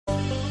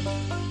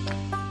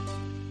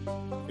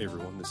Hey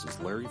everyone, this is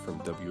Larry from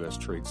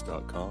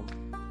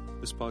WSTrades.com.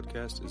 This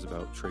podcast is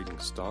about trading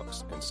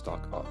stocks and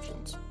stock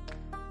options.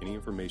 Any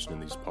information in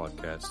these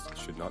podcasts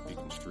should not be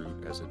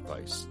construed as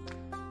advice.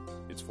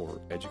 It's for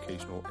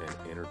educational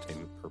and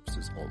entertainment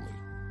purposes only.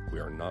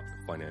 We are not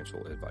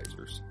financial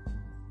advisors.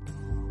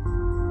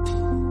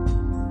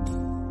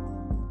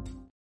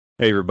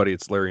 Hey everybody,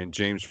 it's Larry and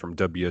James from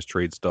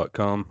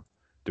WSTrades.com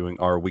doing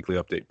our weekly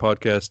update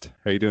podcast.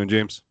 How you doing,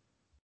 James?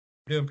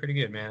 Doing pretty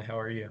good, man. How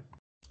are you?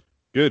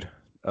 Good.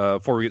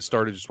 Before we get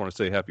started, just want to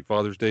say Happy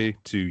Father's Day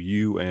to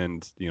you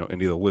and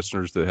any of the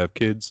listeners that have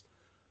kids.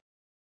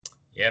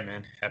 Yeah,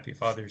 man. Happy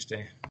Father's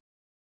Day.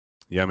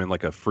 Yeah, I'm in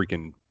like a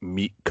freaking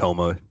meat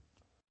coma.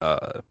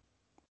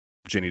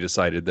 Jenny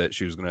decided that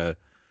she was gonna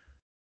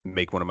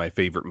make one of my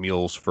favorite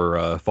meals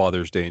for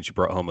Father's Day, and she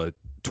brought home a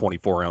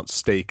 24-ounce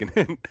steak,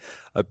 and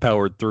I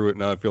powered through it.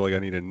 Now I feel like I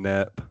need a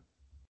nap.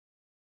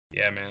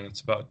 Yeah, man.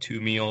 It's about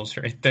 2 meals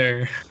right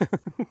there.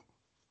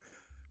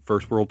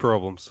 First world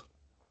problems.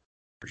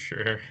 For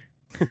sure.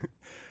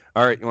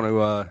 All right, you want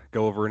to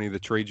go over any of the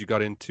trades you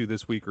got into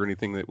this week or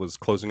anything that was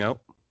closing out?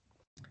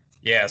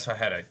 Yeah, so I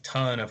had a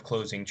ton of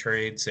closing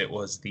trades. It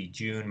was the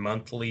June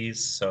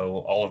monthlies,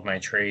 so all of my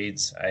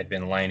trades I had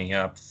been lining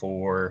up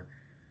for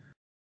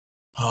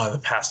the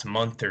past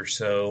month or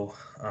so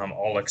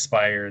all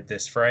expired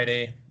this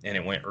Friday, and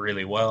it went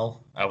really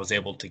well. I was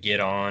able to get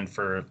on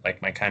for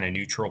like my kind of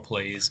neutral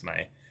plays,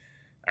 my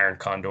iron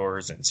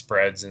condors and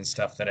spreads and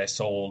stuff that I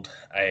sold.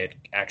 I had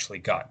actually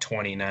got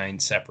 29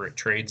 separate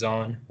trades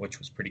on, which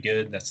was pretty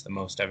good. That's the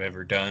most I've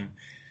ever done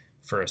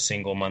for a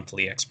single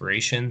monthly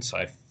expiration. So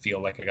I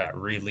feel like I got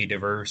really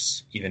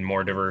diverse, even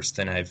more diverse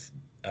than I've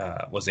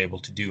was able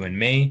to do in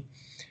May.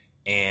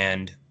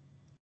 And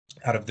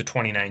out of the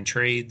 29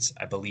 trades,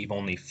 I believe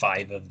only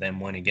 5 of them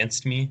went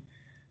against me.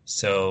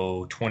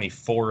 So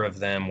 24 of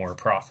them were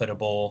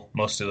profitable.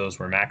 Most of those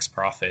were max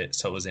profit.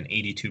 So it was an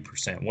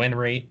 82% win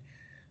rate.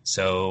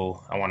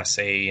 So I want to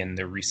say in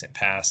the recent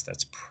past,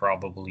 that's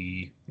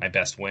probably my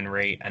best win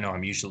rate. I know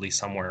I'm usually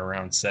somewhere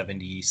around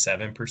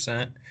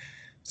 77%.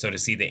 So to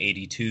see the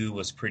 82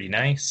 was pretty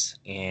nice,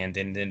 and it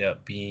ended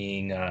up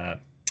being, I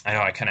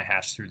know I kind of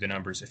hashed through the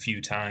numbers a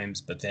few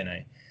times, but then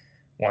I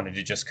wanted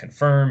to just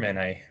confirm, and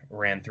I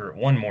ran through it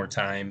one more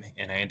time,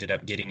 and I ended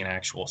up getting an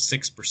actual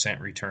 6%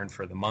 return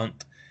for the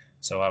month.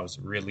 So I was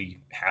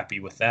really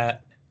happy with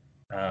that.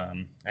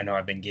 I know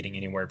I've been getting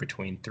anywhere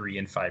between 3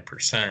 and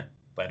 5%.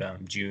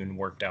 But June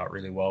worked out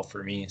really well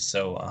for me.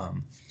 So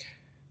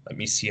let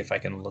me see if I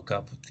can look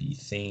up the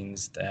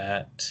things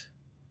that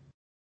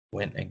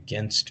went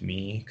against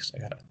me, because I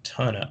got a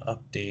ton of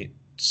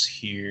updates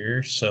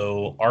here.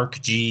 So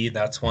ARKG,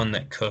 that's one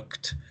that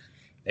cooked.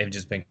 They've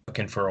just been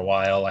cooking for a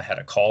while. I had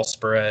a call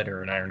spread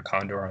or an iron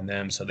condor on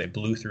them, so they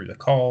blew through the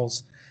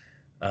calls.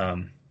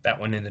 That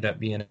one ended up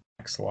being a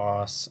max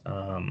loss.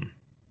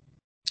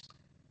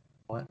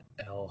 What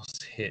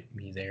else hit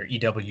me there?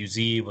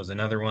 EWZ was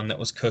another one that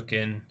was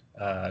cooking.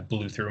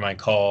 Blew through my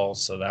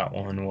calls, so that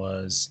one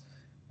was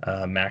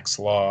max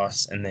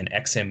loss. And then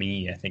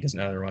XME, I think, is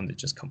another one that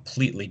just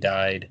completely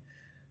died,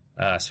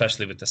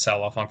 especially with the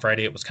sell-off on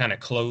Friday. It was kind of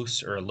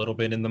close or a little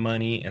bit in the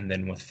money, and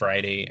then with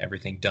Friday,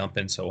 everything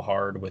dumping so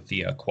hard with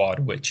the quad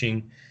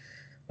witching,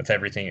 with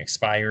everything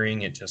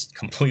expiring, it just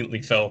completely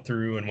fell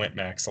through and went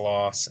max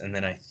loss. And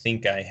then I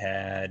think I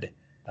had...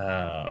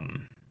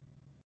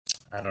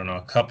 I don't know,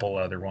 a couple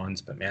other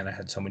ones, but man, I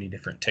had so many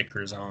different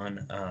tickers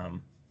on.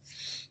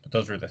 But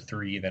those were the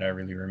 3 that I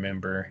really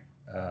remember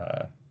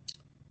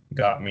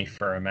got me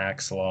for a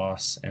max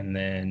loss. And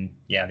then,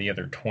 yeah, the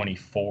other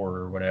 24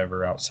 or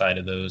whatever outside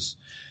of those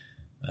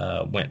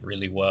went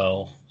really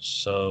well.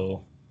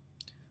 So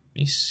let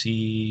me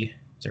see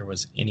if there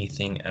was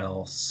anything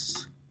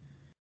else.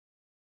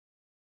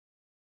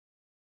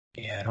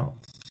 Yeah, I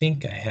don't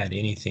think I had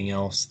anything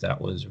else that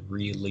was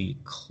really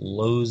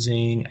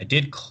closing. I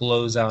did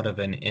close out of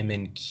an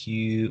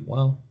M&Q.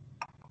 Well,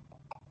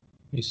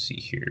 let me see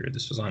here.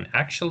 This was on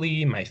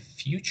actually my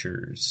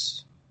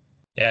futures.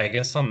 Yeah, I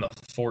guess on the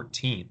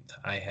 14th,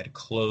 I had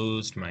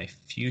closed my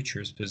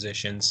futures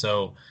position.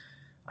 So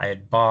I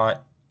had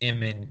bought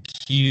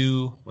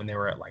M&Q when they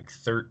were at like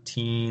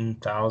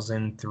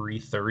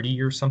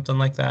 13,330 or something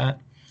like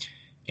that.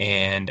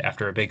 And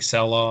after a big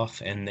sell-off,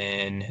 and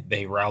then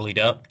they rallied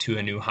up to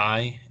a new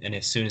high. And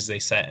as soon as they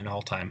set an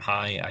all-time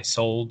high, I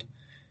sold.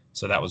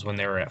 So that was when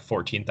they were at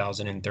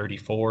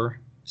 14,034.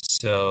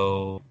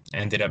 So I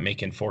ended up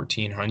making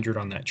 1,400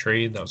 on that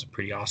trade. That was a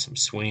pretty awesome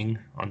swing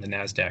on the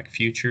NASDAQ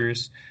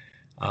futures.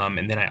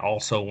 And then I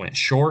also went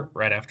short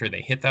right after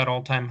they hit that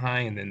all-time high,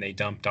 and then they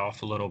dumped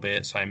off a little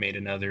bit. So I made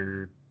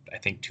another, I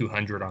think,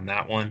 200 on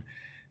that one.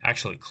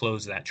 Actually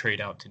closed that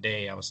trade out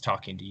today. I was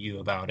talking to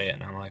you about it,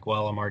 and I'm like,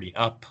 well, I'm already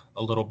up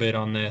a little bit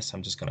on this.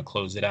 I'm just going to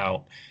close it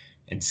out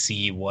and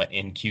see what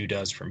NQ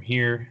does from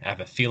here. I have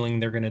a feeling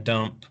they're going to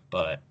dump,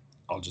 but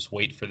I'll just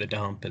wait for the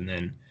dump. And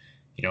then,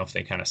 if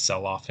they kind of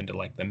sell off into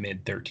like the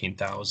mid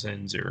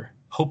 13,000s or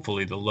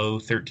hopefully the low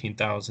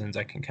 13,000s,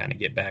 I can kind of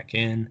get back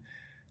in.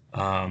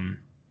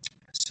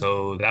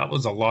 So that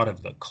was a lot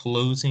of the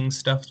closing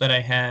stuff that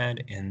I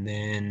had. And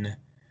then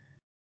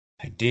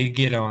I did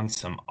get on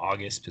some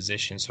August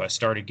positions. So I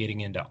started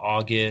getting into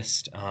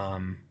August. I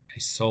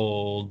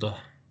sold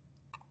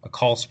a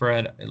call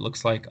spread, it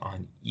looks like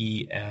on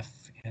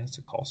EF. Yeah, it's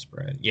a call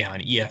spread. Yeah,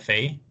 on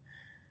EFA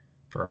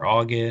for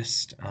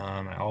August.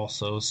 I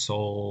also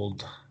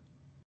sold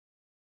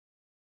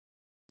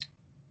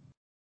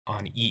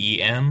on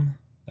EEM.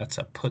 That's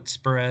a put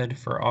spread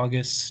for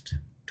August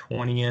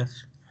 20th.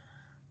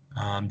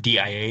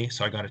 DIA.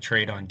 So I got a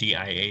trade on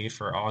DIA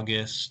for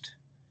August.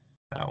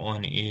 That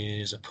one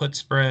is a put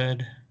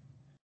spread.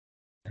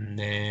 And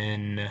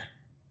then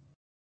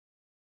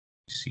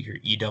you see here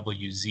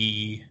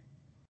EWZ,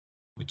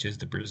 which is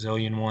the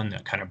Brazilian one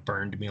that kind of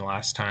burned me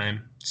last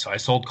time. So I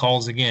sold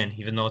calls again,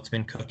 even though it's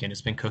been cooking.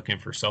 It's been cooking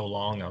for so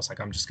long. I was like,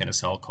 I'm just going to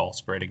sell call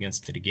spread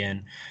against it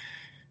again.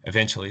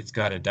 Eventually, it's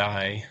got to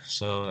die.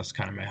 So that's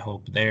kind of my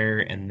hope there.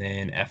 And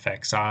then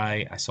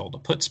FXI, I sold a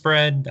put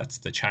spread. That's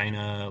the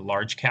China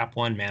large cap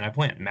one. Man, I've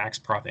went max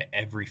profit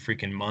every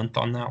freaking month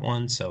on that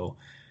one. So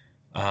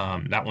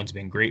that one's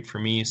been great for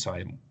me. So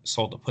I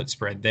sold a put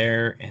spread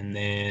there. And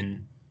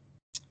then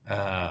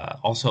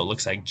also it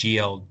looks like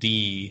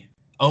GLD.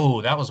 Oh,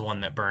 that was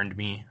one that burned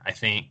me, I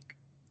think.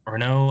 Or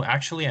no,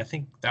 actually, I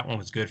think that one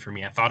was good for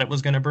me. I thought it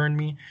was going to burn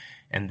me.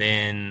 And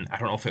then I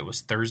don't know if it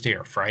was Thursday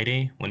or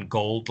Friday when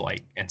gold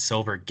and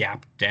silver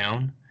gapped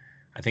down.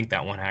 I think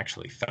that one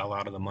actually fell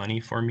out of the money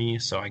for me.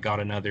 So I got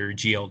another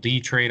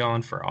GLD trade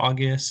on for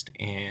August,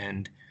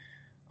 and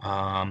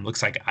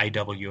looks like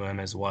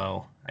IWM as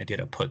well. I did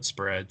a put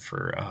spread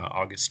for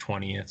August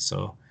 20th.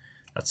 So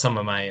that's some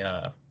of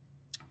my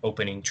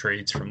opening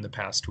trades from the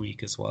past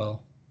week as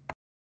well.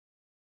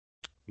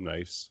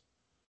 Nice.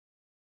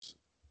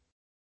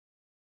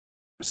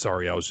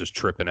 Sorry, I was just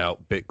tripping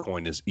out.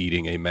 Bitcoin is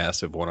eating a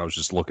massive one. I was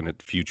just looking at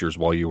futures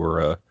while you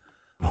were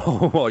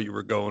while you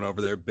were going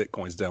over there.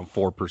 Bitcoin's down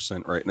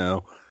 4% right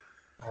now.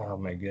 Oh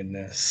my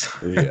goodness.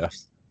 Yeah.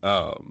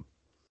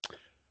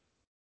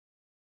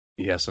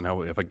 Yeah, so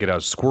now if I get out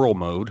of squirrel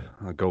mode,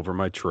 I'll go over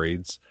my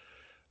trades.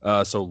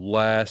 So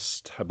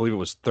last, I believe it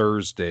was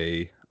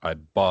Thursday, I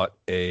bought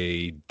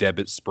a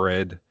debit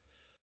spread,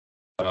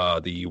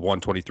 the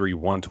 123,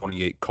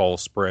 128 call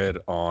spread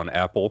on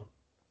Apple.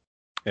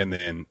 And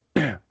then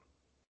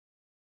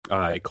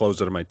I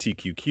closed out of my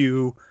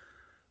TQQ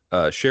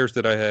shares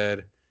that I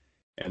had.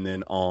 And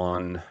then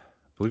on, I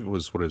believe it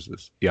was, what is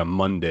this? Yeah,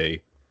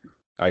 Monday,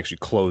 I actually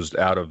closed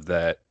out of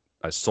that.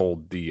 I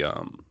sold the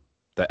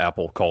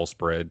Apple call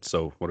spread.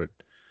 So where's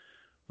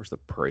the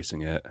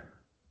pricing at? I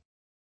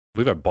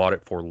believe I bought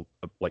it for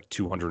like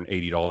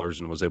 $280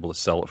 and was able to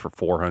sell it for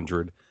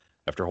 $400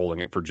 after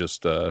holding it for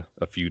just a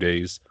few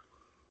days.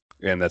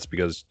 And that's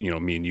because,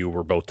 me and you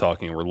were both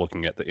talking and we're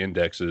looking at the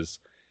indexes.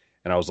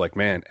 And I was like,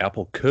 man,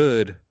 Apple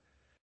could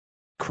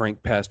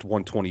crank past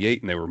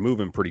 128 and they were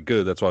moving pretty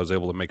good. That's why I was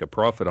able to make a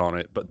profit on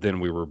it. But then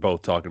we were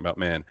both talking about,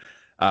 man,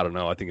 I don't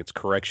know. I think it's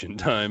correction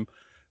time.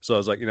 So I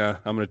was like, I'm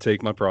going to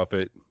take my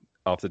profit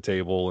off the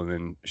table. And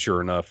then sure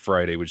enough,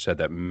 Friday, we just had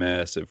that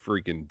massive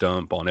freaking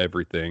dump on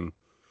everything.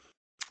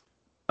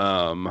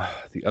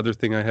 The other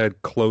thing I had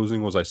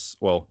closing was I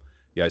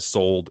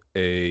sold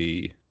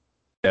a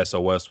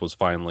SOS was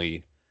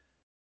finally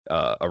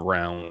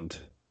around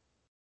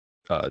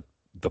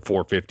the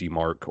 450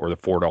 mark or the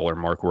 $4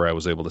 mark where I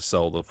was able to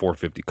sell the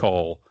 450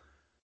 call,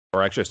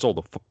 or actually I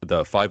sold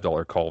the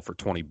 $5 call for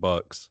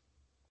 $20.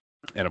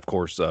 And of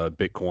course,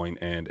 Bitcoin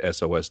and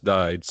SOS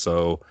died.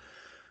 So I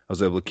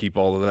was able to keep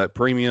all of that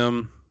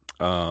premium.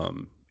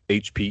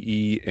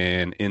 HPE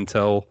and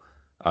Intel,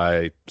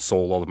 I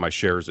sold all of my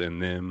shares in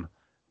them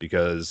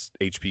because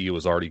HPE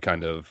was already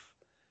kind of,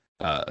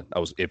 I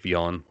was iffy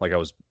on, like I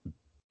was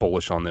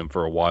bullish on them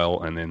for a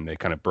while. And then they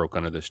kind of broke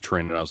under this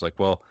trend. And I was like,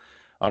 well,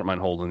 I don't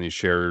mind holding these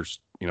shares,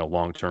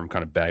 long-term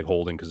kind of bag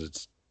holding because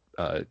it's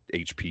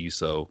HP.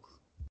 So,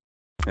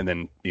 and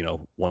then,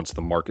 once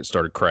the market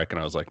started cracking,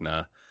 I was like,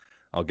 nah,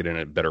 I'll get in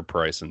at a better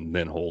price and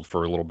then hold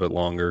for a little bit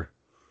longer.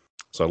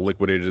 So I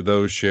liquidated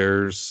those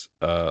shares.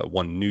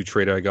 One new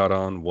trade I got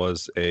on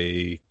was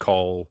a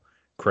call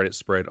credit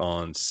spread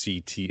on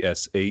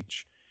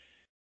CTSH.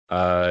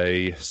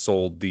 I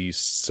sold the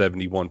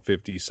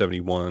 7150,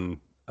 71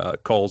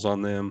 calls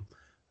on them.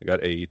 I got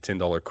a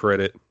 $10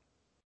 credit.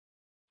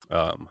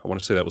 I want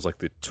to say that was like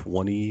the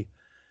 20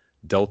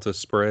 delta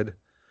spread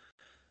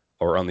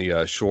or on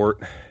the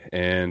short.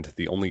 And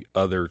the only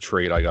other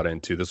trade I got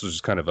into, this was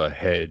just kind of a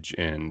hedge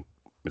and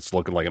it's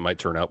looking like it might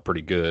turn out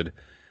pretty good.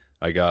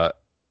 I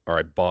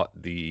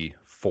bought the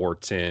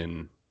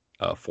 410,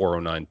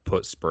 409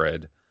 put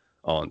spread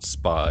on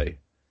SPY.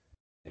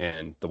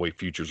 And the way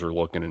futures are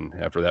looking, and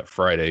after that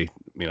Friday,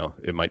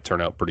 it might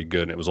turn out pretty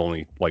good. And it was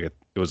only like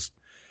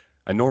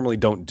I normally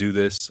don't do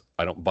this.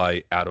 I don't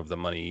buy out of the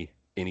money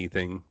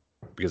anything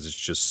because it's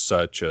just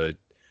such a,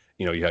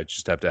 you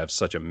just have to have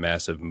such a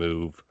massive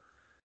move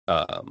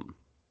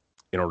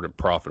in order to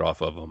profit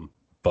off of them.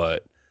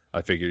 But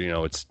I figured,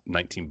 it's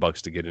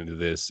 $19 to get into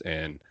this.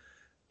 And,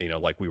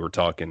 like we were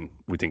talking,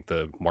 we think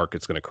the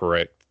market's going to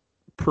correct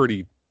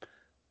pretty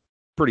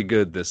pretty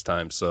good this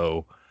time.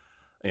 So,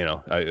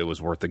 it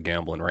was worth the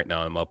gambling. Right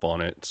now I'm up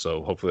on it.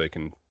 So hopefully I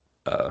can,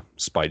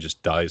 SPY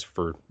just dies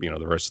for,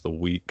 the rest of the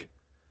week.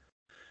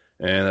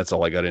 And that's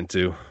all I got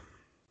into.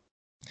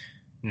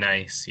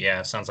 Nice.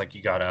 Yeah, sounds like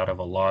you got out of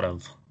a lot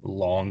of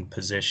long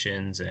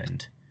positions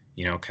and,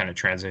 kind of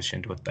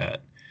transitioned with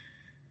that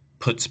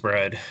put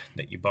spread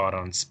that you bought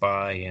on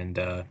SPY. And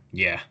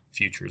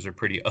futures are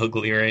pretty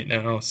ugly right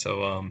now.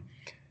 So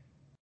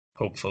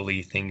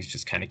hopefully things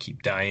just kind of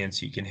keep dying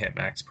so you can hit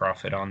max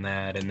profit on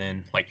that. And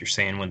then, like you're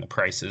saying, when the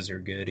prices are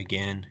good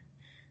again,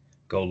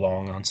 go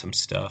long on some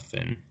stuff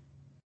and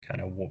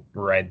kind of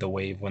ride the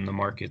wave when the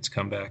markets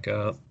come back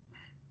up.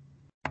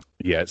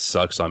 Yeah, it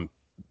sucks. I'm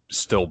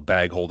still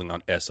bag holding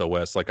on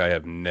SOS. Like, I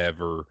have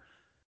never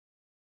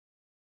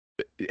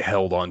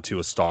held on to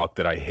a stock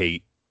that I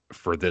hate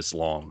for this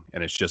long,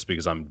 and it's just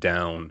because I'm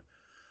down.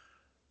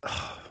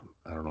 I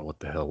don't know what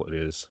the hell it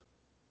is.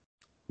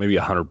 Maybe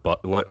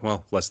 $100.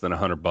 Well, less than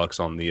 $100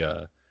 on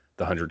the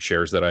 100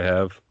 shares that I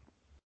have.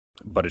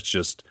 But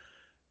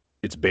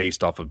it's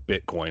based off of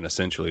Bitcoin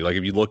essentially. Like,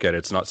 if you look at it,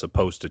 it's not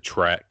supposed to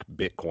track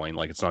Bitcoin.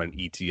 Like, it's not an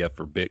ETF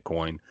for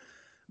Bitcoin.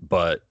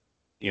 But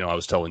I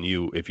was telling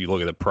you, if you look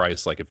at the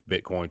price, like if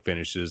Bitcoin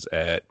finishes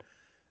at,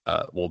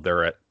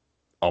 they're at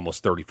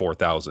almost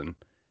 34,000.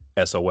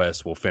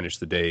 SOS will finish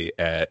the day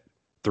at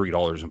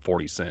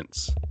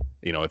 $3.40.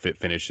 If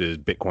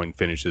Bitcoin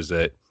finishes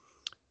at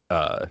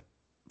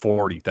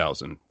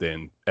 40,000,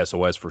 then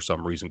SOS for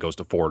some reason goes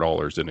to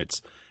 $4, and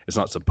it's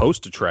not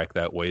supposed to track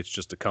that way. It's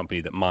just a company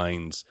that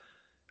mines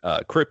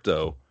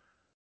crypto,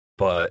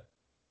 but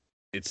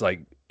it's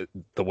like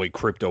the way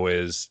crypto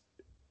is.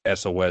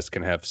 SOS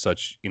can have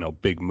such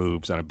big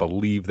moves, and I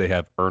believe they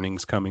have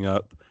earnings coming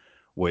up,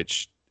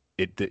 which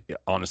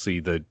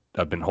honestly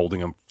I've been holding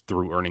them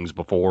through earnings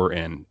before,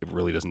 and it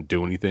really doesn't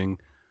do anything.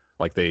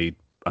 Like, they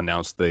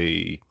announced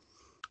I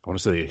want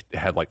to say they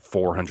had like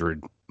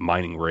 400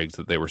 mining rigs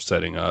that they were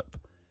setting up,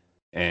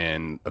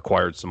 and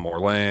acquired some more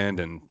land,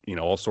 and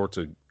all sorts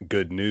of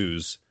good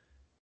news,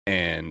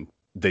 and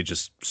they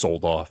just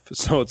sold off.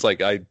 So it's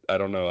like I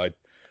don't know,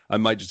 I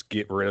might just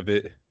get rid of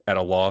it at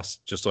a loss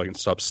just so I can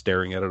stop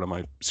staring at it on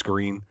my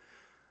screen.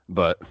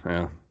 But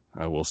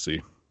I will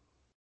see.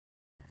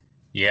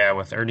 Yeah,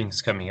 with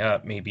earnings coming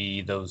up,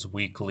 maybe those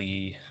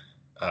weekly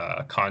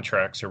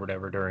contracts or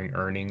whatever during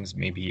earnings,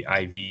 maybe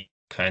IV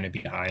kind of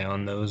be high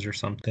on those or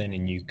something,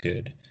 and you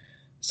could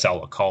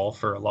sell a call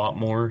for a lot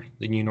more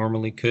than you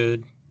normally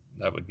could.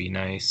 That would be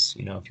nice,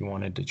 if you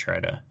wanted to try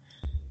to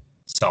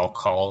sell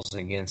calls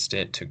against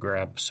it to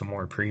grab some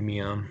more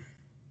premium.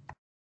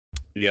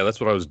 Yeah, that's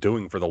what I was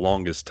doing for the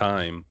longest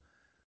time.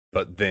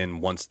 But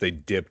then once they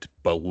dipped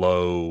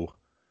below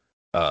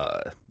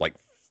like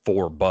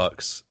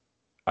 $4,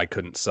 I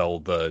couldn't sell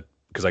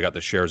because I got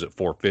the shares at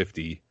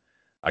 450.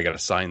 I got to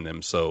sign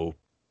them. So,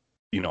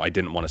 I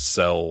didn't want to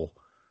sell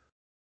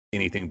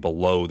anything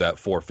below that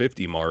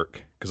 450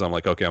 mark, because I'm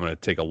like, okay, I'm going to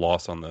take a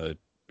loss on the,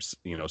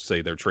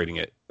 say they're trading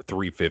at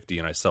 350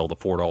 and I sell the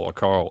 $4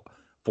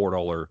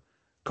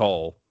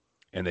 call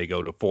and they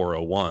go to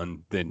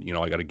 401, then,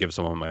 I got to give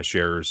some of my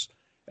shares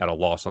at a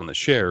loss on the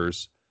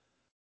shares.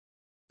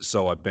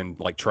 So I've been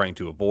like trying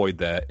to avoid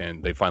that,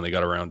 and they finally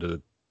got around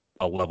to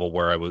a level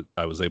where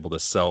I was able to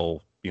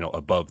sell,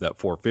 above that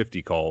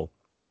 450 call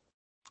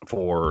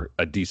for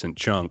a decent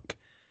chunk.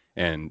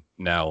 And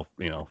now,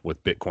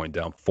 with Bitcoin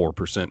down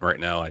 4% right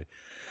now, I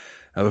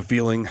have a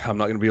feeling I'm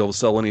not going to be able to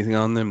sell anything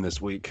on them this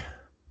week.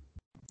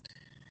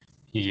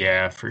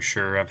 Yeah, for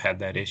sure. I've had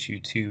that issue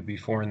too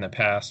before in the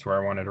past, where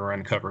I wanted to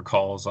run cover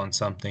calls on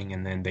something,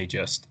 and then they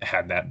just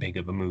had that big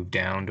of a move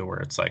down to where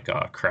it's like,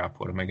 oh crap,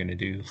 what am I going to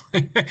do?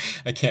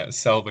 I can't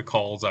sell the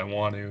calls I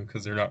want to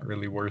because they're not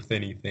really worth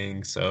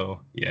anything.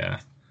 So yeah,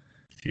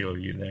 feel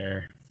you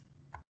there.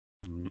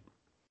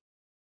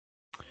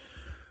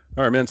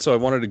 All right, man. So I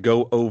wanted to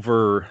go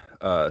over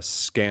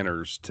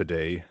scanners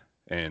today,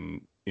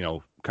 and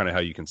kind of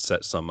how you can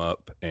set some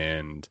up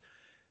and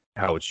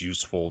how it's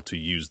useful to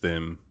use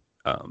them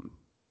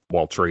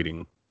while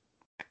trading.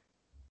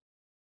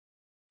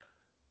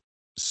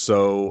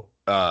 So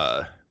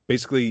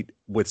basically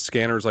with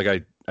scanners,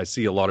 like I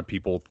see a lot of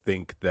people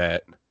think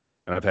that,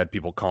 and I've had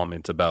people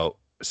comment about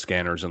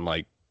scanners, and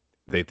like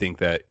they think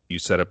that you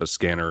set up a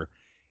scanner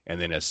and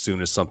then as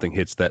soon as something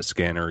hits that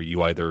scanner,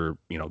 you either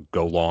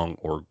go long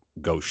or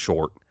go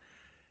short.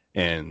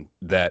 And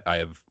that I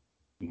have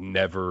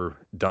never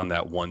done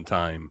that one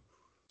time,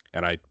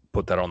 and I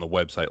put that on the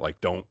website, like,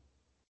 don't,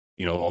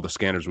 all the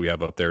scanners we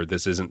have up there,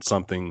 this isn't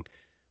something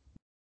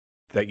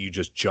that you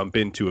just jump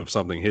into if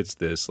something hits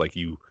this. Like,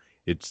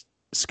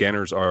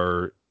 scanners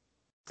are,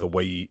 the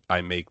way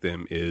I make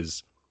them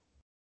is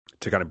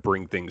to kind of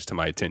bring things to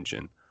my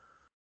attention.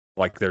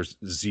 Like, there's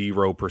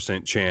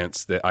 0%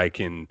 chance that I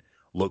can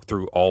look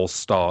through all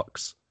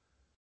stocks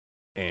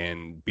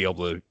and be able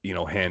to,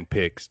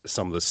 handpick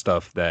some of the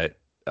stuff that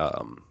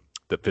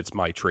that fits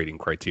my trading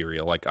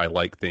criteria. Like, I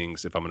like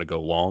things, if I'm going to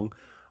go long,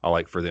 I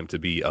like for them to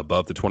be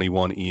above the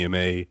 21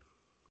 EMA.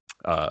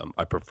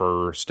 I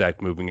prefer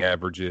stacked moving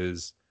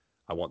averages.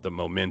 I want the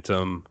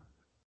momentum.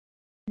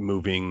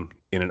 moving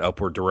in an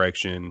upward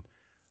direction,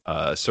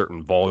 a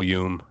certain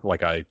volume.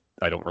 Like I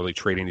don't really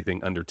trade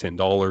anything under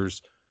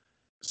 $10.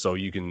 So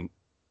you can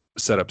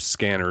set up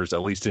scanners,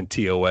 at least in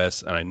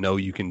TOS. And I know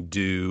you can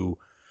do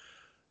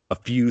a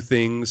few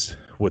things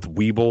with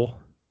Webull,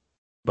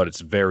 but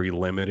it's very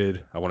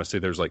limited. I want to say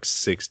there's like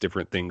 6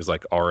 different things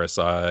like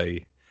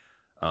RSI,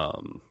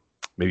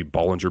 maybe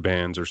Bollinger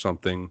Bands or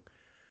something.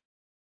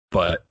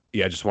 But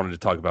yeah, I just wanted to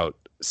talk about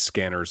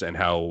scanners and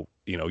how,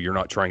 you're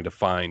not trying to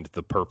find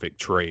the perfect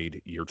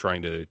trade. You're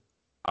trying to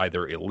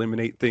either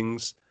eliminate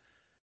things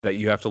that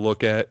you have to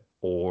look at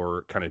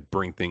or kind of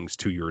bring things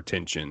to your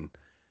attention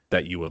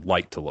that you would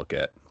like to look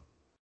at.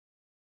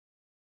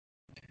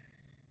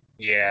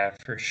 Yeah,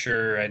 for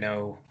sure. I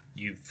know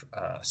you've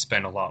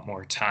spent a lot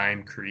more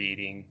time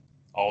creating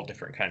all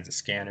different kinds of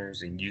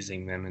scanners and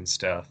using them and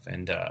stuff.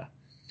 And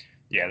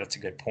yeah, that's a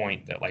good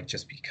point that like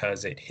just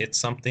because it hits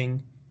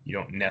something, you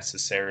don't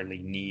necessarily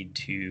need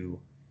to,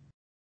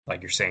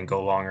 like you're saying,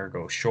 go long or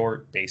go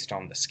short based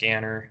on the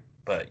scanner.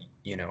 But,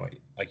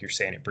 like you're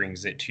saying, it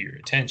brings it to your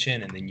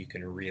attention and then you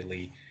can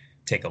really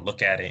take a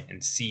look at it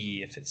and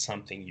see if it's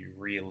something you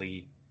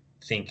really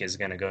think is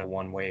going to go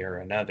one way or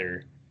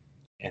another.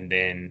 And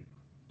then,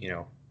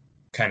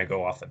 kind of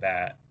go off of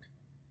that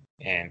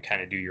and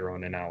kind of do your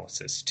own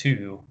analysis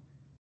too,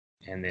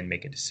 and then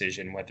make a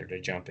decision whether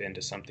to jump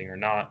into something or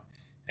not.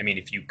 I mean,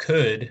 if you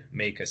could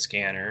make a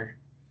scanner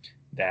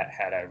that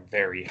had a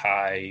very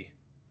high,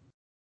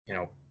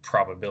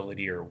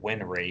 probability or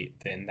win rate,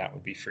 then that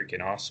would be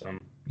freaking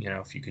awesome,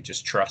 if you could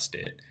just trust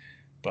it.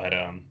 But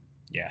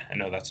yeah, I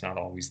know that's not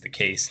always the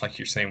case. Like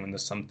you're saying, when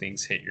some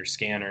things hit your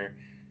scanner,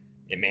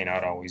 it may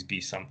not always be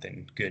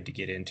something good to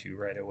get into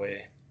right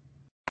away.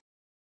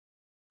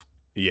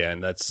 Yeah,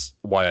 and that's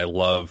why I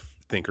love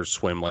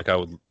Thinkorswim. Like I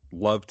would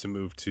love to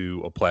move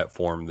to a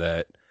platform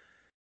that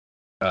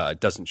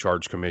doesn't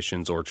charge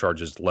commissions or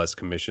charges less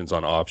commissions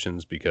on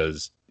options,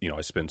 because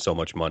I spend so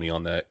much money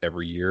on that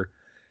every year.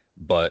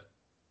 But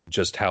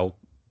just how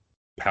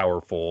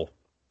powerful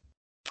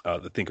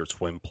the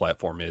Thinkorswim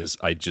platform is,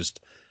 I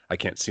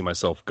can't see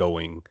myself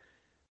going,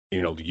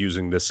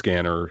 using this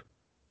scanner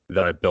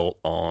that I built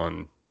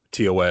on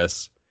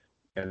TOS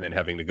and then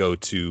having to go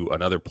to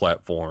another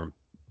platform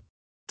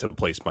to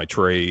place my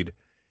trade,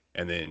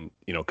 and then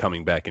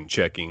coming back and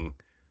checking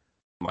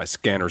my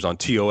scanners on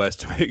TOS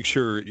to make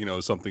sure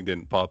something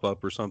didn't pop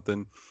up or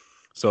something.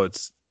 So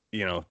it's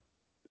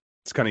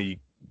it's kind of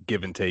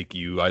give and take.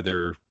 You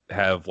either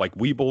have like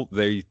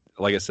Webull,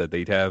 like I said,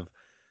 they'd have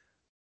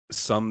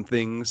some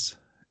things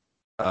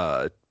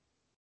that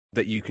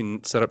you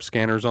can set up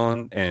scanners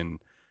on, and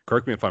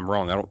correct me if I'm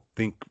wrong, I don't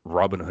think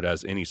Robinhood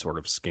has any sort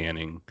of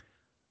scanning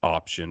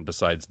option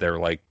besides their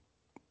like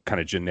kind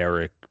of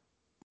generic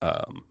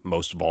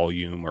most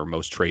volume or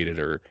most traded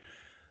or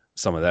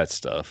some of that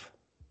stuff.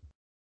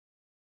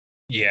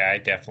 Yeah, I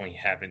definitely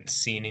haven't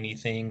seen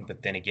anything,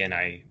 but then again,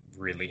 I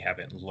really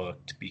haven't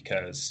looked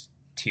because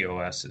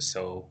TOS is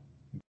so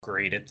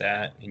great at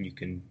that, and you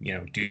can,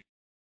 do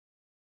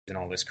and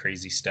all this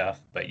crazy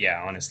stuff. But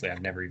yeah, honestly,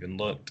 I've never even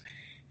looked,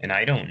 and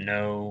I don't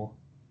know.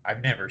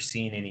 I've never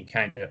seen any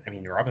kind of. I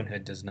mean,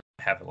 Robinhood does not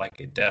have like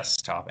a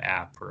desktop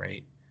app,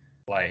 right?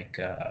 Like,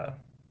 or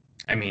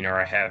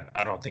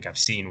I don't think I've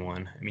seen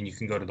one. I mean, you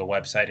can go to the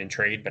website and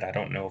trade, but I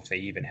don't know if they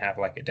even have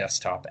like a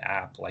desktop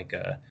app like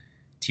a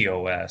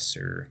TOS,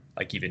 or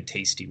like even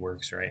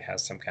Tastyworks, right?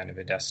 Has some kind of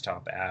a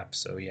desktop app.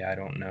 So yeah, I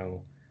don't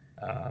know,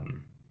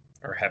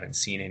 or haven't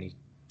seen any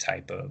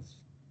type of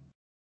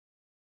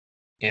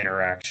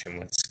interaction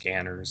with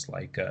scanners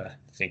like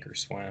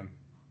Thinkorswim.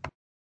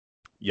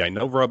 Yeah, I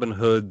know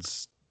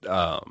Robinhood's,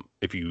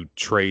 if you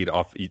trade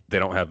off, they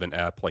don't have an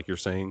app like you're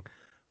saying,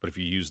 but if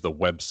you use the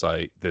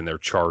website, then their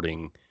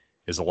charting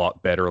is a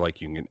lot better. Like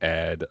you can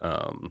add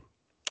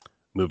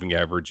moving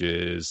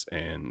averages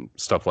and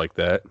stuff like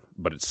that,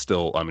 but it's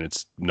still,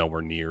 it's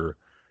nowhere near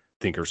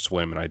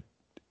Thinkorswim. And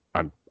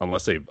I'm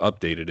unless they've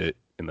updated it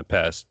in the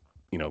past,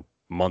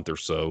 month or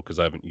so, because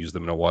I haven't used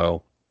them in a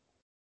while.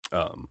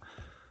 I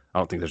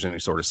don't think there's any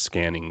sort of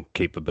scanning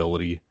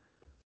capability.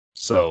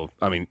 So,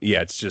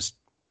 yeah, it's just,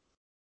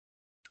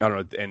 I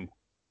don't know. And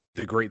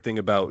the great thing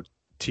about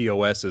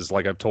TOS is,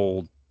 like I've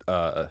told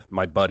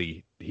my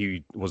buddy,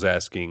 he was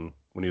asking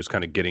when he was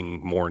kind of getting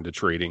more into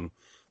trading,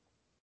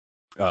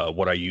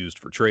 what I used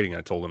for trading.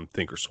 I told him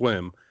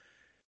Thinkorswim,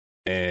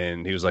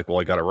 and he was like,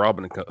 well, I got a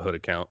Robinhood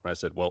account. And I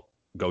said, well,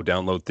 go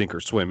download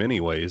Thinkorswim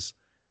anyways.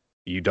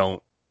 You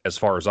don't, as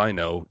far as I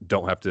know,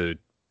 don't have to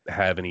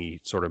have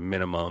any sort of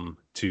minimum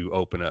to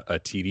open a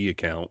TD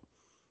account,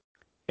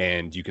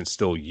 and you can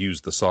still use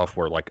the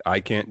software. Like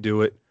I can't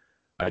do it.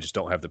 I just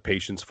don't have the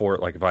patience for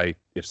it. Like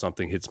if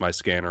something hits my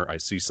scanner, I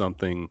see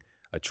something,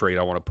 a trade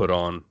I want to put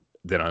on,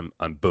 then I'm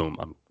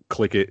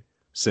click it,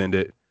 send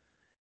it,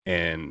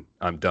 and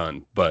I'm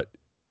done. But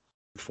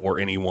for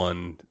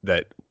anyone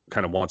that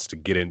kind of wants to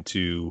get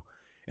into,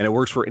 and it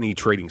works for any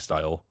trading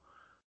style.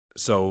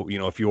 So,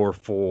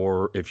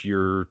 if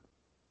you're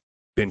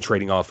been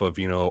trading off of,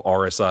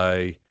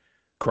 RSI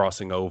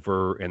crossing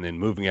over and then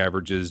moving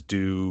averages,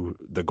 do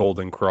the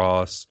golden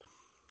cross,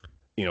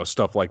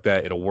 stuff like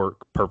that. It'll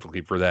work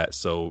perfectly for that.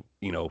 So,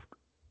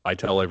 I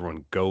tell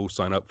everyone, go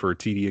sign up for a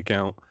TD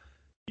account,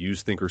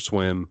 use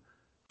Thinkorswim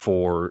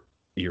for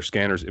your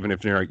scanners, even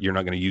if you're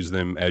not going to use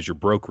them as your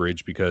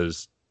brokerage,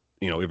 because,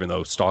 even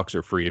though stocks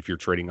are free, if you're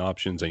trading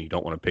options and you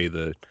don't want to pay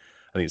I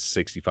think it's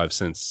 65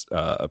 cents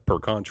per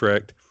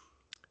contract,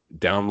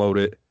 download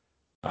it.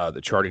 The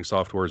charting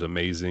software is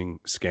amazing.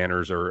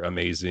 Scanners are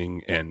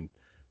amazing. And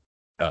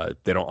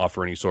they don't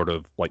offer any sort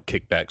of like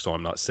kickback. So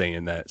I'm not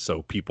saying that.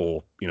 So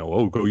people,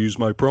 go use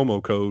my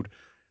promo code.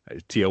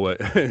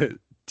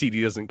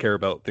 TD doesn't care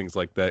about things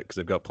like that because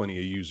they've got plenty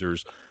of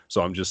users.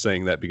 So I'm just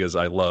saying that because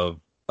I love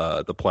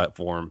the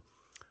platform,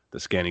 the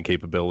scanning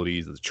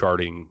capabilities, the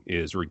charting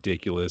is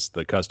ridiculous.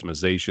 The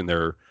customization,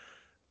 there are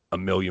a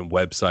million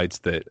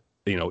websites that,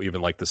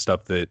 even like the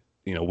stuff that,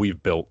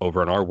 we've built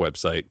over on our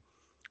website,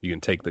 you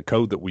can take the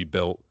code that we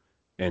built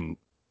and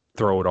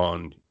throw it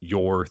on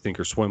your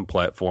Thinkorswim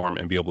platform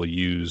and be able to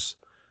use,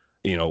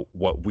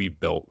 what we've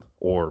built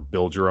or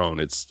build your own.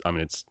 I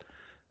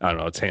don't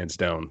know, it's hands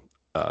down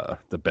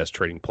the best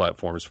trading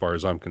platform as far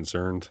as I'm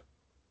concerned.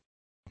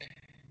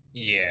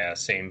 Yeah,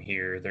 same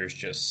here. There's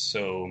just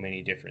so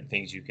many different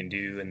things you can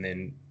do. And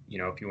then,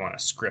 if you want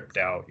to script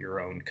out your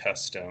own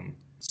custom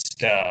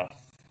stuff,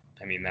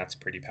 that's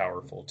pretty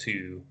powerful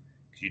too,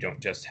 because you don't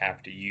just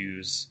have to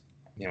use,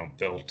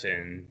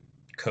 built-in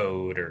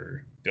code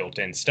or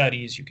built-in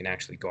studies. You can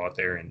actually go out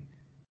there and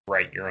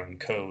write your own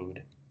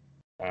code,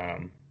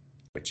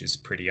 which is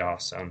pretty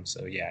awesome.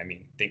 So yeah,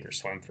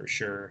 Thinkorswim for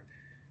sure.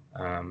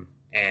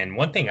 And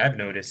one thing I've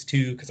noticed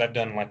too, because I've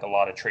done like a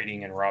lot of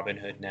trading in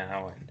Robinhood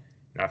now, and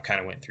I've kind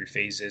of went through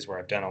phases where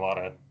I've done a lot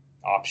of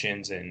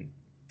options in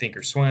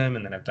Thinkorswim,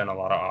 and then I've done a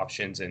lot of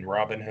options in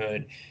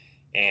Robinhood,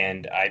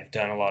 and I've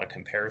done a lot of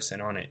comparison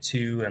on it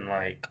too. And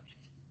like,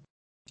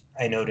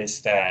 I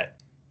noticed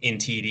that in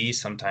TD,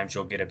 sometimes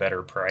you'll get a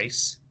better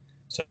price.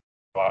 So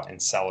go out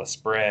and sell a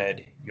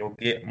spread, you'll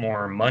get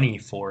more money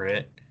for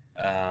it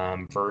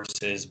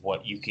versus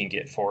what you can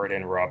get for it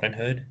in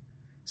Robinhood.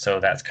 So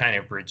that's kind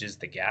of bridges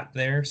the gap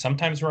there.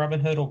 Sometimes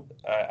Robinhood,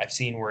 I've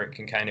seen where it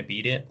can kind of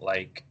beat it.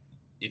 Like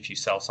if you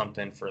sell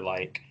something for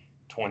like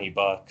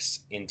 $20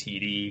 in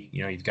TD,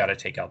 you've got to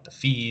take out the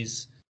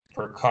fees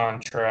per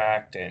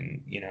contract,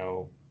 and,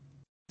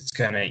 it's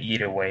going to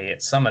eat away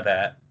at some of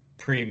that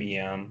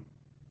premium.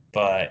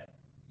 But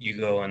you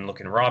go and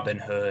look in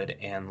Robinhood,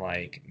 and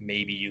like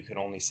maybe you can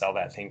only sell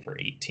that thing for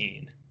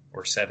 18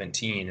 or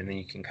 17, and then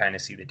you can kind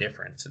of see the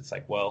difference. It's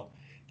like, well,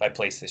 if I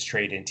place this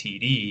trade in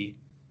TD,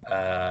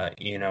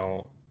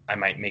 I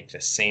might make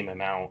the same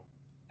amount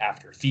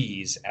after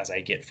fees as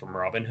I get from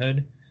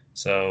Robinhood.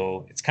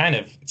 So it's kind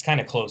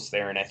of close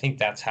there. And I think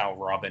that's how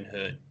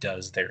Robinhood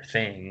does their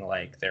thing.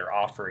 Like they're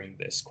offering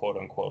this quote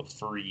unquote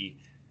free,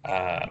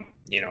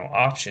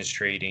 options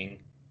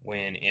trading,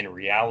 when in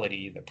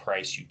reality, the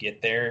price you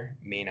get there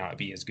may not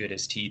be as good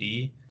as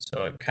TD.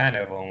 So it kind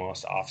of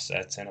almost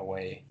offsets in a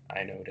way,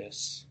 I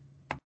notice.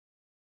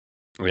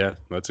 Yeah,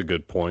 that's a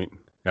good point.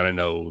 And I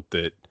know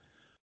that,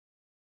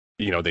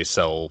 they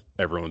sell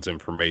everyone's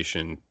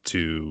information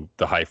to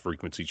the high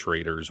frequency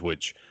traders,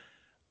 which,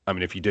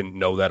 if you didn't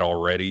know that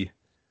already,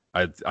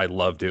 I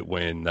loved it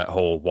when that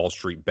whole Wall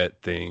Street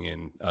bet thing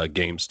and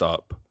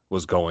GameStop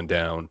was going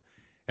down,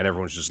 and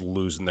everyone's just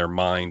losing their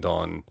mind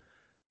on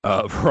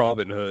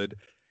Robinhood.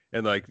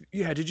 And like,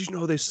 yeah, did you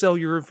know they sell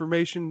your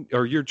information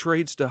or your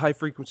trades to high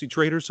frequency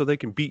traders so they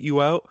can beat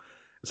you out?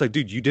 It's like,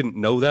 dude, you didn't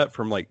know that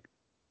from like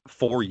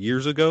 4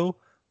 years ago?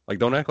 Like,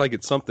 don't act like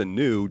it's something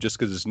new just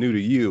because it's new to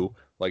you.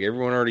 Like,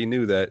 everyone already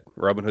knew that.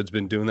 Robinhood's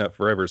been doing that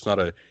forever. It's not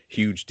a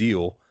huge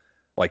deal.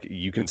 Like,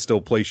 you can still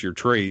place your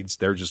trades.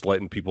 They're just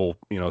letting people,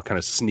 kind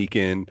of sneak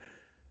in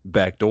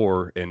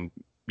backdoor. And,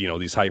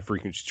 these high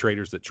frequency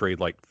traders that trade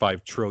like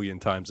 5 trillion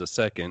times a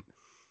second,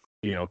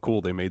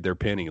 cool, they made their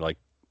penny. Like,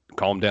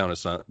 calm down.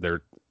 It's not,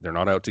 they're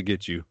not out to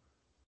get you.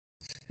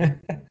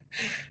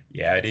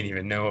 Yeah, I didn't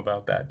even know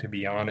about that, to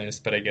be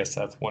honest. But I guess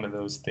that's one of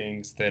those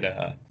things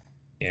that,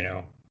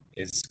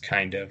 is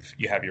kind of,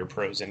 you have your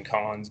pros and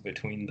cons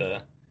between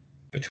the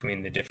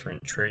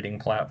different trading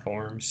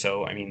platforms.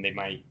 So, they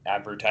might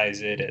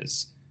advertise it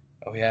as,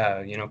 oh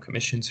yeah,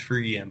 commission's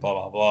free and blah,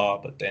 blah, blah.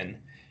 But then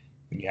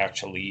when you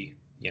actually,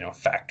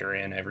 factor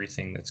in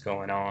everything that's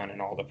going on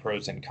and all the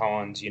pros and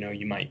cons,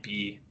 you might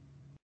be,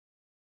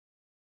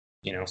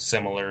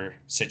 similar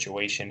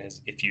situation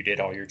as if you did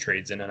all your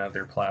trades in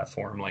another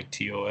platform like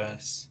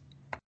TOS.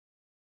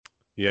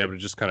 Yeah, but it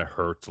just kind of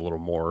hurts a little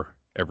more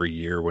every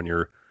year when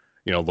you're,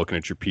 looking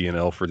at your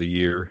P&L for the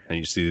year and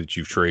you see that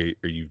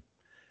you've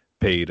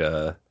paid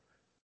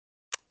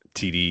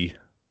TD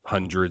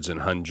hundreds and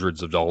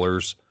hundreds of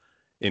dollars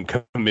in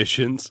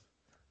commissions.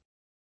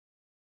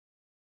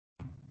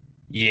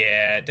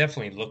 Yeah, it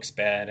definitely looks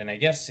bad. And I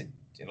guess,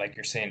 like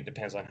you're saying, it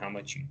depends on how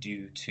much you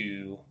do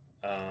too.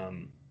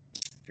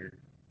 If you're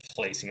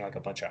placing like a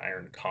bunch of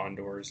iron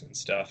condors and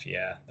stuff,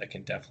 yeah, that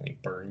can definitely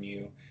burn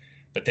you.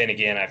 But then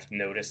again, I've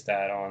noticed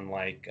that on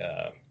like,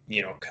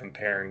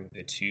 comparing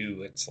the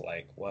two, it's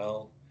like,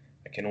 well,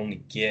 I can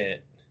only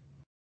get,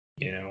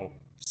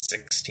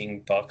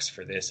 $16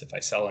 for this if I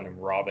sell it in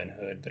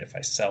Robinhood, but if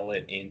I sell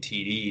it in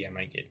TD, I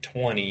might get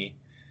 20.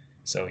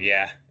 So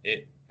yeah,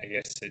 I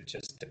guess it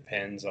just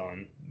depends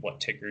on what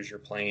tickers you're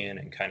playing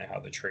and kind of how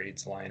the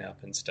trades line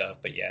up and stuff.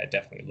 But yeah, it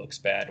definitely looks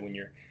bad when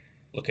you're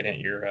looking at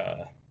your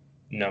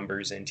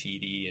numbers in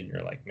TD and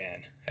you're like,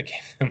 man, I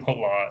gave them a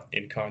lot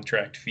in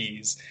contract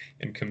fees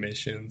and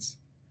commissions.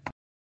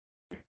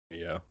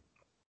 Yeah.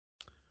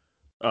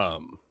 I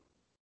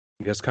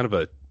guess kind of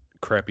a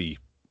crappy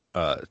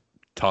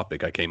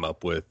topic I came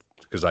up with,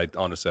 because I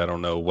honestly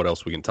don't know what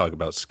else we can talk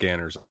about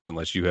scanners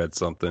unless you had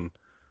something.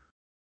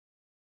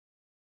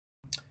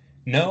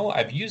 No,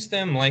 I've used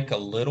them like a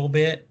little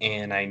bit,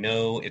 and I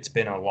know it's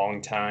been a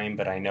long time,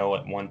 but I know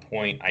at one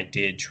point I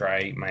did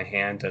try my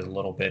hand at a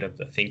little bit of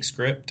the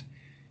ThinkScript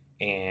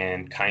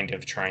and kind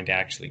of trying to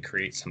actually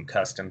create some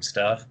custom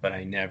stuff, but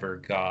I never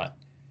got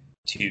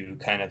to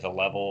kind of the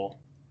level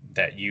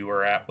that you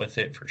were at with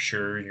it for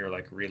sure. You're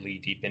like really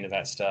deep into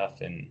that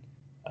stuff, and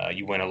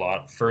you went a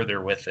lot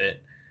further with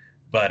it.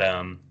 But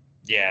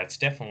yeah, it's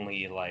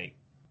definitely like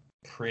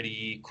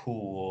pretty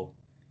cool.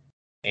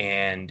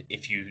 And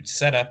if you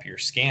set up your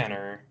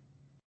scanner,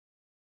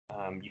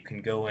 you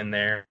can go in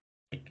there,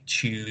 like,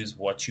 choose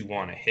what you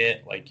want to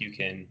hit. Like you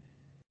can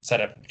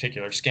set up a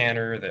particular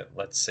scanner that,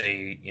 let's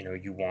say,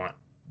 you want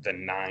the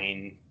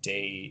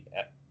 9-day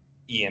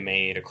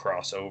EMA to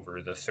cross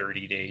over the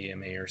 30-day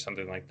EMA or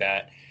something like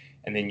that.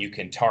 And then you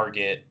can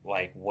target,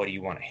 like, what do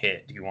you want to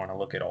hit? Do you want to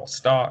look at all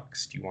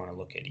stocks? Do you want to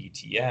look at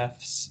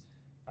ETFs?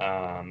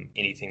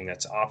 Anything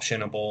that's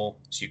optionable.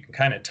 So you can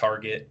kind of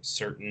target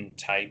certain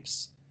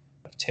types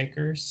of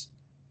tickers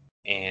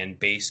and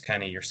base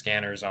kind of your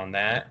scanners on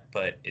that.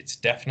 But it's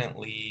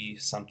definitely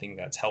something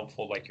that's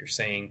helpful, like you're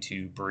saying,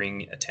 to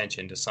bring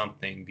attention to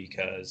something,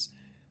 because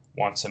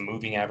once some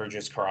moving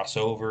averages cross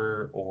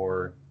over,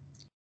 or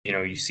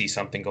you see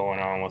something going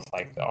on with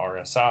like the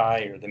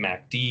RSI or the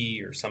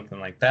MACD or something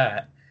like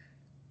that,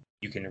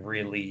 you can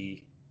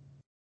really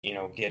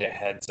get a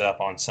heads up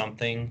on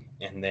something,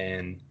 and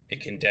then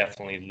it can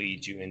definitely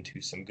lead you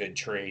into some good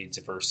trades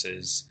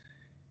versus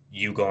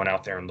you going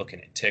out there and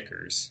looking at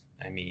tickers.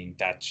 I mean,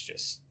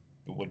 it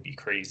would be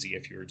crazy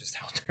if you were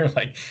just out there.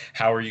 Like,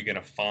 how are you going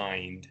to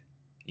find,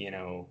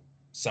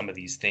 some of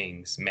these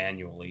things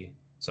manually?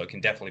 So it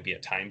can definitely be a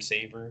time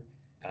saver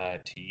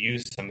to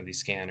use some of these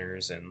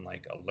scanners and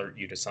like alert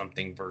you to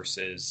something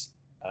versus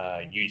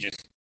you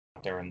just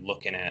out there and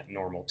looking at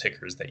normal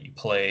tickers that you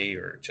play,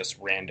 or just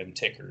random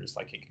tickers.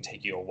 Like, it can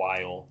take you a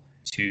while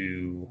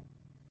to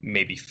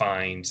maybe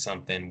find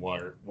something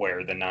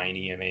where the 9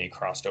 EMA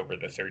crossed over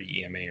the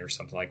 30 EMA or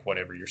something, like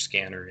whatever your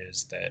scanner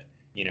is that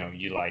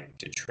you like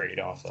to trade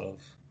off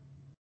of.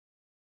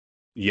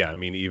 Yeah, I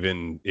mean,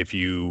 even if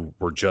you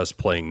were just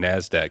playing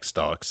NASDAQ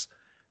stocks,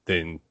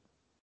 then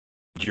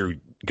you're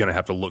going to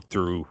have to look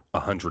through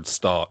 100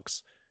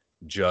 stocks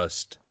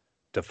just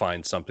to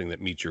find something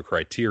that meets your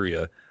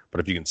criteria.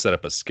 But if you can set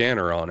up a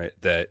scanner on it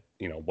that,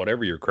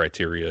 whatever your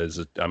criteria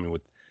is, I mean,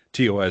 with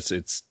TOS,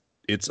 it's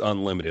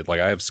unlimited. Like,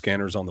 I have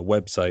scanners on the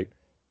website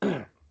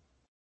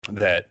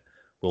that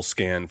will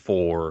scan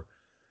for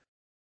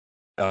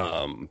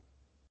an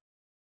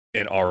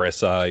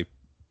RSI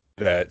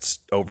that's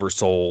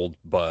oversold,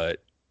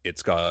 but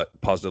it's got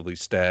positively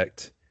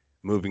stacked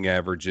moving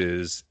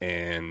averages,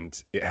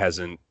 and it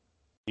hasn't,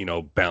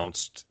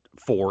 bounced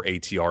 4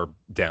 ATR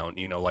down.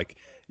 Like,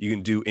 you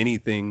can do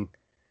anything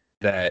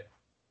that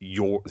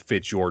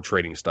fits your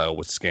trading style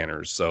with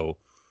scanners. So,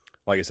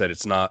 like I said,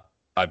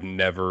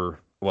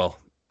 well,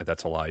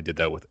 that's a lie. I did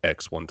that with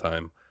X one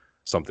time.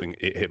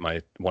 It hit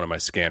one of my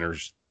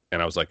scanners,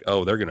 and I was like,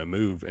 oh, they're going to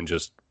move, and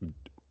just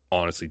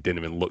honestly didn't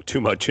even look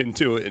too much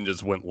into it and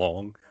just went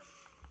long.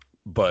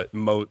 But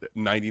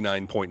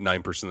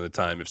 99.9% of the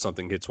time, if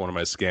something hits one of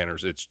my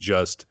scanners, it's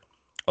just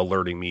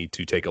alerting me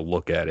to take a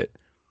look at it.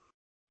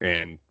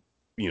 And,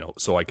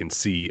 so I can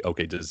see,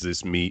 okay, does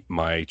this meet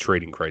my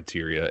trading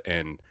criteria?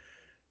 And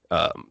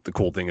the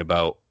cool thing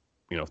about,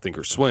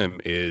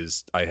 Thinkorswim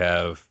is I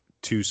have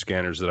 2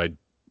 scanners that I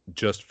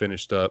just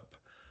finished up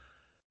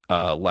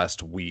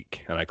last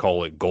week, and I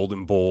call it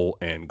Golden Bull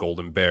and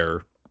Golden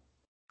Bear.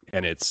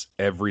 And it's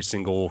every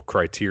single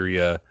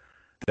criteria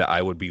that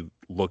I would be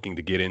looking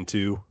to get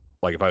into.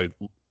 Like, if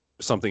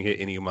something hit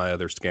any of my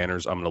other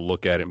scanners, I'm going to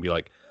look at it and be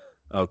like,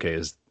 okay,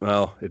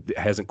 it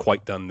hasn't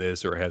quite done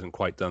this, or it hasn't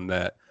quite done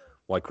that.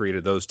 Well, I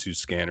created those 2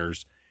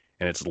 scanners,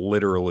 and it's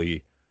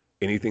literally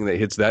anything that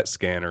hits that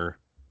scanner,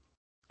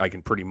 I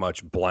can pretty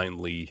much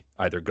blindly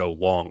either go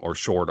long or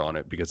short on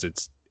it, because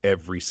it's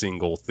every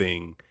single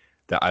thing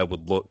that I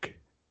would look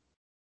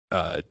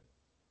at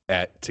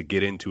to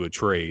get into a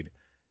trade.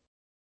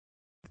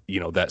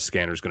 That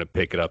scanner is going to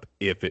pick it up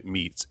if it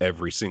meets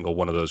every single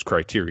one of those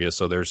criteria.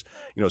 So there's,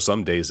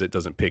 some days it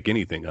doesn't pick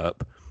anything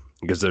up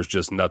because there's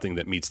just nothing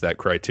that meets that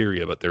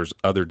criteria. But there's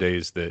other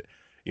days that,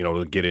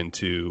 it'll get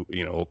into,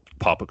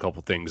 pop a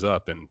couple things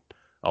up, and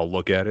I'll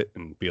look at it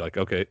and be like,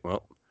 okay,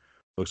 well,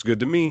 looks good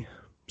to me.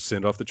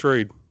 Send off the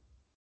trade.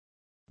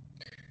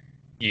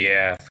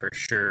 Yeah, for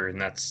sure.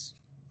 And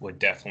would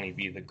definitely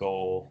be the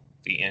goal.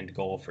 the end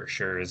goal for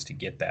sure is to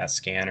get that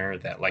scanner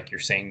that, like you're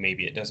saying,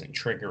 maybe it doesn't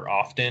trigger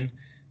often,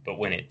 but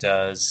when it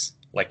does,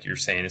 like you're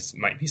saying, it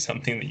might be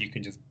something that you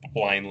can just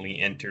blindly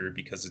enter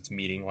because it's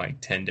meeting like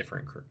 10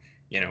 different,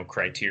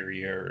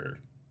 criteria, or,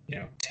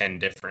 10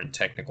 different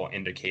technical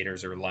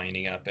indicators are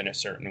lining up in a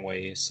certain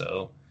way.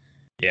 So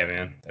yeah,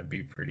 man, that'd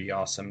be pretty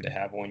awesome to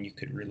have one you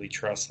could really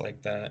trust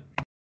like that.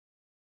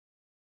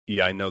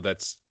 Yeah, I know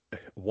that's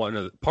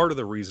part of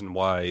the reason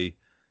why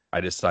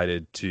I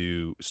decided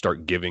to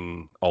start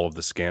giving all of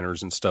the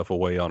scanners and stuff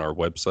away on our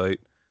website,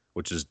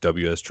 which is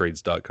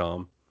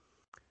wstrades.com,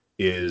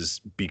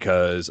 is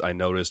because I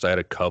noticed I had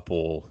a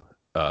couple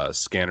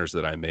scanners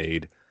that I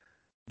made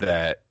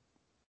that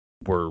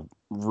were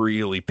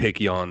really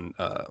picky on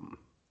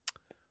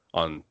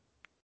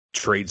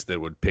trades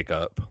that would pick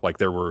up. Like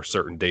there were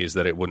certain days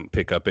that it wouldn't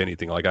pick up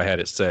anything. Like I had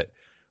it set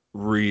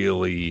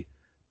really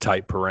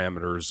tight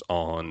parameters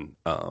on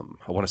I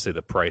want to say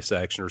the price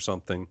action or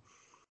something.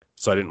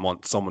 So I didn't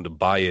want someone to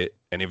buy it,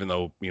 and even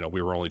though we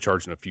were only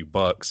charging a few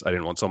bucks, I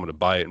didn't want someone to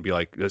buy it and be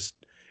like, "This,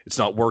 it's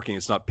not working,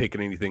 it's not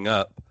picking anything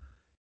up,"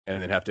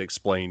 and then have to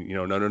explain,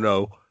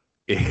 no,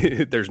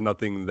 there's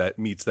nothing that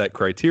meets that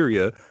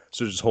criteria,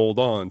 so just hold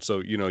on.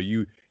 So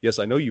yes,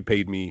 I know you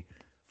paid me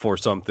for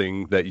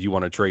something that you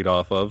want to trade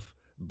off of,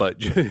 but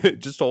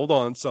just hold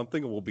on,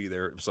 something will be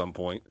there at some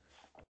point.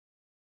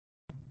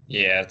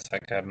 Yeah, it's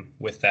like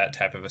with that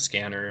type of a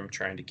scanner, I'm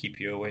trying to keep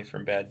you away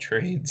from bad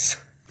trades.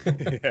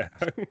 Yeah.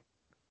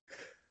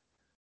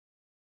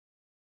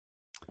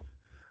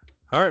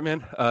 All right,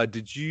 man.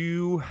 Did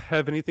you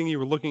have anything you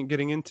were looking at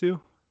getting into?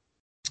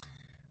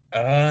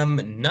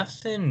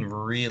 Nothing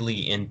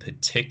really in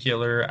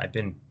particular. I've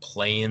been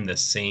playing the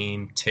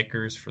same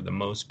tickers for the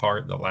most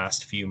part the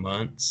last few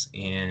months,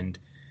 and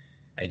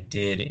I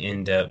did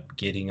end up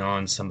getting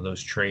on some of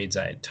those trades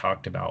I had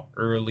talked about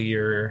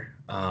earlier.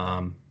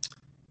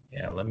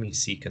 Yeah, let me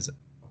see, because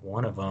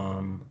one of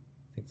them,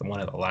 I think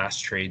one of the last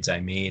trades I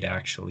made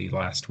actually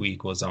last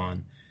week was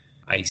on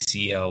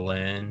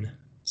ICLN.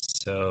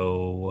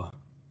 So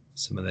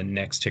some of the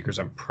next tickers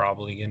I'm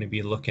probably going to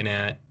be looking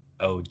at.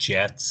 Oh,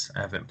 Jets. I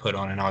haven't put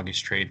on an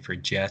August trade for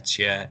Jets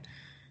yet.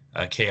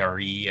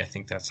 KRE, I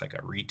think that's like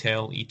a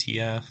retail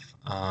ETF.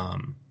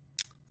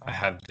 I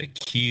have the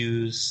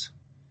Qs,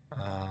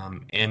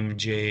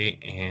 MJ,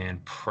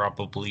 and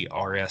probably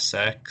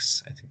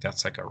RSX. I think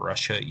that's like a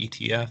Russia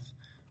ETF.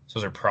 So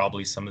those are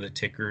probably some of the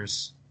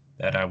tickers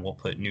that I will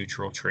put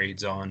neutral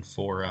trades on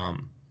for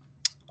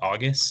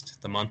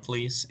August, the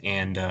monthlies.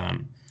 And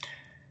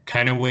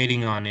kind of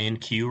waiting on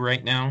NQ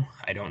right now.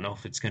 I don't know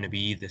if it's going to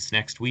be this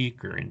next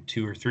week or in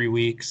 2 or 3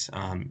 weeks,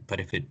 but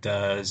if it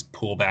does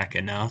pull back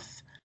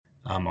enough,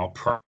 I'll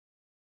probably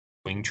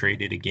swing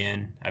trade it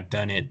again. I've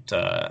done it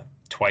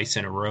twice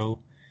in a row,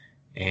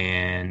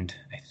 and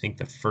I think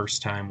the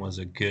first time was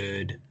a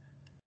good,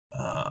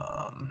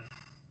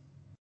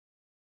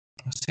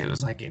 let's say it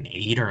was like an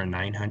 800 or a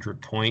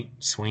 900 point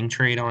swing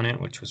trade on it,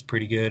 which was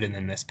pretty good. And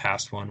then this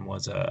past one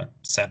was a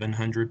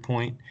 700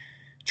 point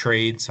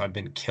trade, so I've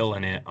been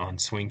killing it on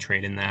swing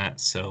trading that.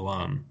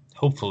 So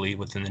hopefully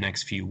within the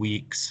next few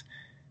weeks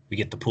we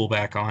get the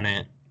pullback on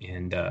it,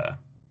 and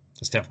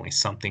it's definitely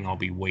something I'll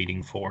be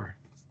waiting for.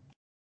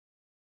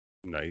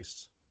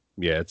 Nice.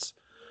 Yeah, it's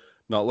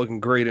not looking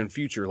great in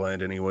future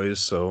land anyways,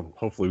 so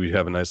hopefully we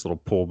have a nice little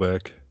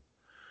pullback.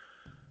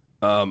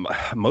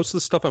 Most of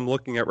the stuff I'm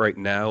looking at right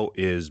now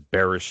is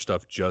bearish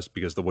stuff just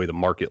because the way the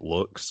market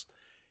looks,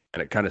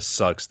 and it kind of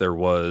sucks. There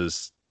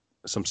was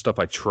some stuff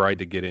I tried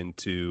to get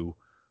into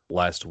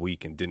last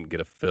week and didn't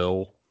get a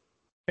fill,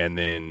 and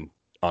then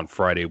on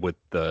Friday with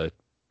the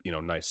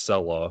nice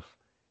sell-off,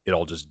 it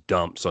all just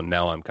dumped. So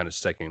now I'm kind of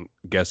second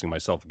guessing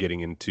myself getting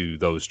into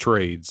those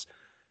trades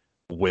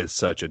with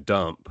such a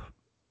dump.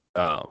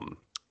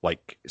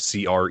 Like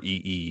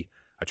CREE,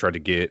 I tried to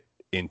get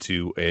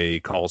into a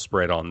call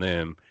spread on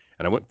them,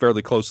 and I went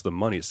fairly close to the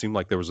money. It seemed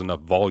like there was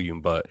enough volume,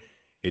 but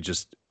it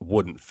just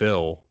wouldn't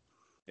fill.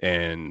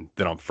 And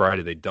then on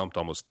Friday they dumped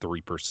almost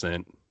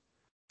 3%.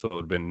 So it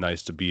would have been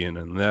nice to be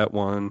in that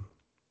one.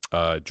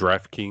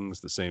 DraftKings,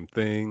 the same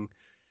thing.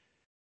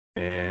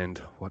 And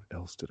what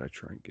else did I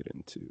try and get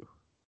into?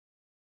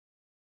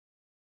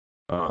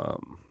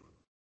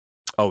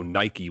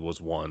 Nike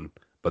was one,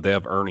 but they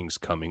have earnings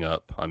coming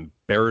up. I'm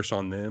bearish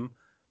on them,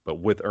 but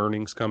with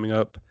earnings coming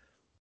up,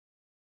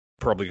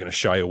 probably going to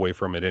shy away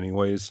from it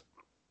anyways.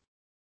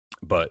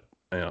 But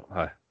I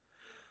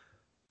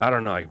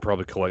don't know. I can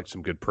probably collect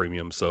some good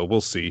premium, so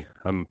we'll see.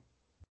 I'm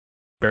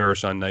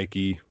bearish on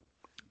Nike.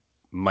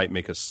 Might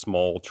make a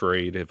small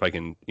trade if I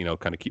can,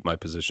 kind of keep my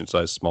position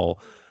size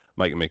small.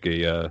 Might make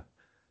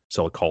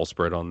sell a call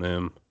spread on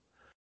them.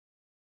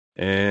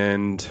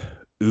 And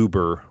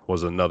Uber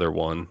was another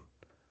one.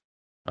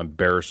 I'm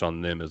bearish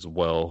on them as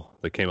well.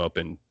 They came up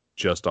in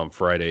just on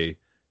Friday,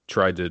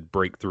 tried to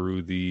break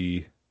through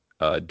the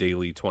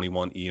daily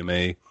 21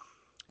 EMA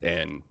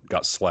and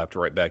got slapped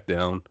right back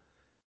down.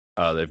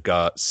 They've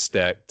got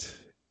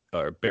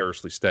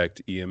bearishly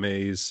stacked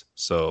EMAs,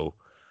 so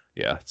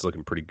yeah, it's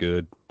looking pretty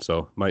good.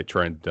 So might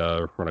try and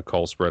run a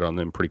call spread on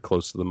them pretty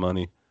close to the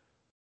money.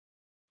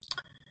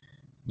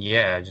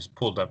 Yeah, I just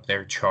pulled up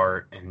their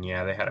chart, and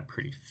yeah, they had a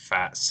pretty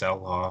fat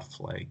sell-off.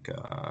 I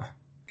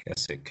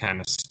guess it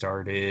kind of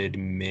started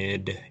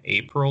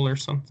mid-April or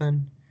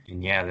something.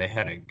 And yeah, they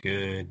had a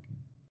good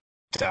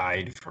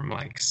died from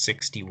like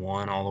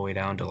 61 all the way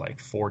down to like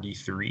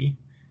 43.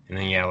 And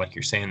then yeah, like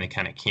you're saying, they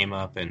kind of came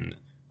up, and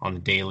on the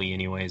daily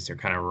anyways, they're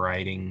kind of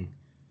riding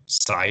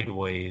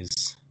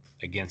sideways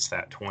against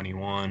that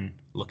 21,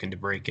 looking to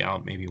break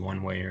out maybe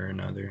one way or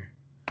another.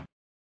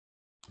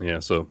 Yeah,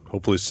 so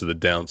hopefully it's to the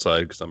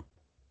downside because I'm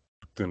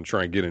going to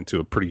try and get into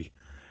a pretty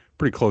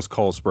close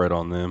call spread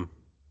on them.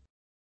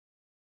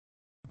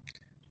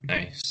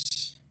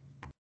 Nice.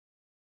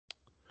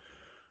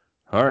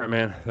 All right,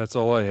 man. That's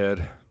all I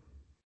had.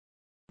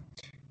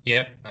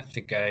 Yep, I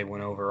think I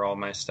went over all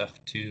my stuff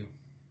too.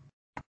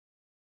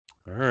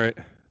 All right.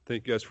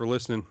 Thank you guys for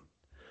listening.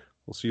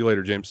 We'll see you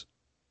later, James.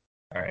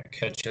 All right,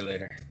 catch you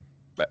later.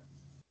 Bye.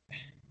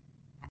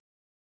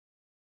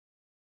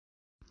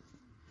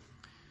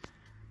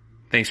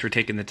 Thanks for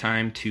taking the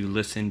time to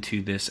listen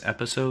to this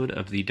episode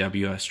of the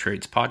WS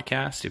Trades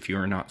podcast. If you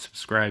are not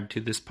subscribed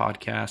to this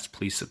podcast,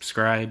 please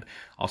subscribe.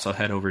 Also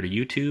head over to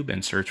YouTube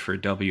and search for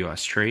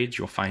WS Trades.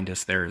 You'll find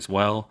us there as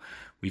well.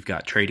 We've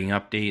got trading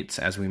updates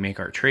as we make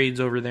our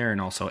trades over there,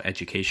 and also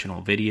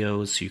educational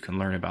videos so you can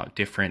learn about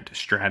different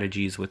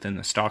strategies within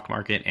the stock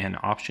market and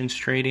options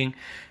trading.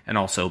 And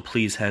also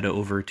please head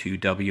over to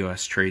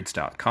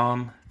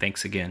wstrades.com.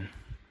 Thanks again.